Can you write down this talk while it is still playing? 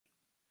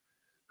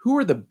Who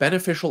are the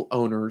beneficial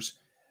owners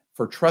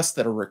for trusts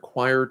that are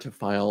required to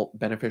file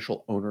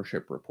beneficial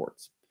ownership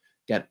reports?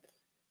 Again,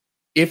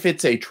 if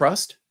it's a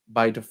trust,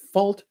 by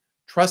default,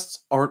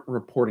 trusts aren't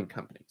reporting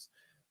companies.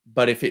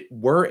 But if it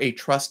were a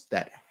trust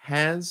that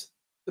has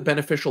the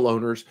beneficial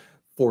owners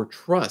for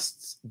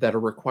trusts that are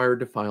required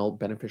to file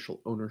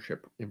beneficial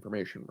ownership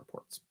information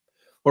reports.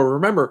 Well,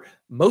 remember,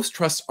 most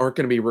trusts aren't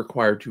going to be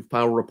required to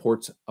file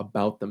reports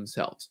about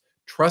themselves.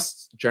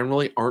 Trusts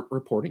generally aren't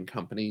reporting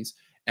companies,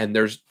 and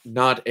there's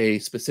not a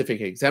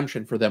specific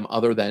exemption for them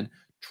other than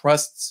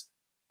trusts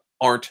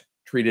aren't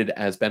treated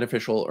as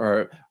beneficial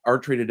or are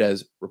treated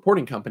as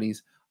reporting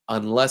companies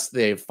unless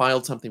they've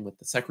filed something with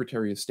the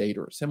Secretary of State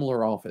or a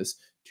similar office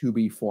to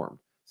be formed.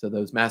 So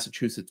those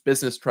Massachusetts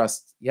business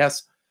trusts,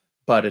 yes,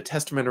 but a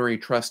testamentary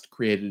trust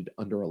created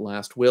under a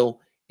last will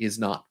is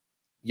not.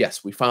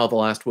 Yes, we file the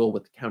last will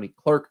with the county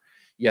clerk.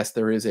 Yes,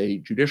 there is a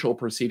judicial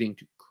proceeding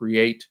to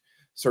create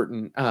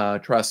certain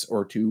trusts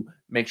or to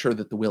make sure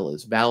that the will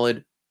is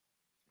valid,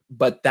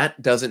 but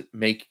that doesn't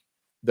make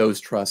those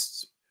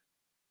trusts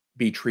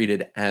be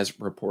treated as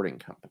reporting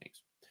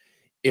companies.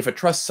 If a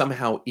trust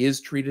somehow is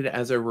treated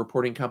as a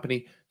reporting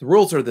company, the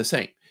rules are the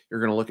same.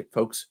 You're going to look at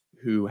folks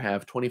who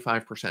have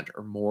 25%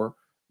 or more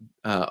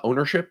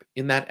ownership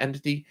in that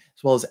entity,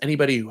 as well as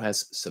anybody who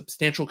has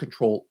substantial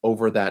control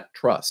over that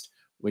trust,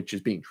 which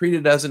is being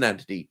treated as an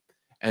entity,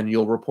 and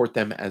you'll report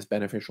them as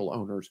beneficial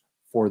owners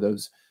for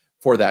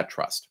that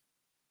trust.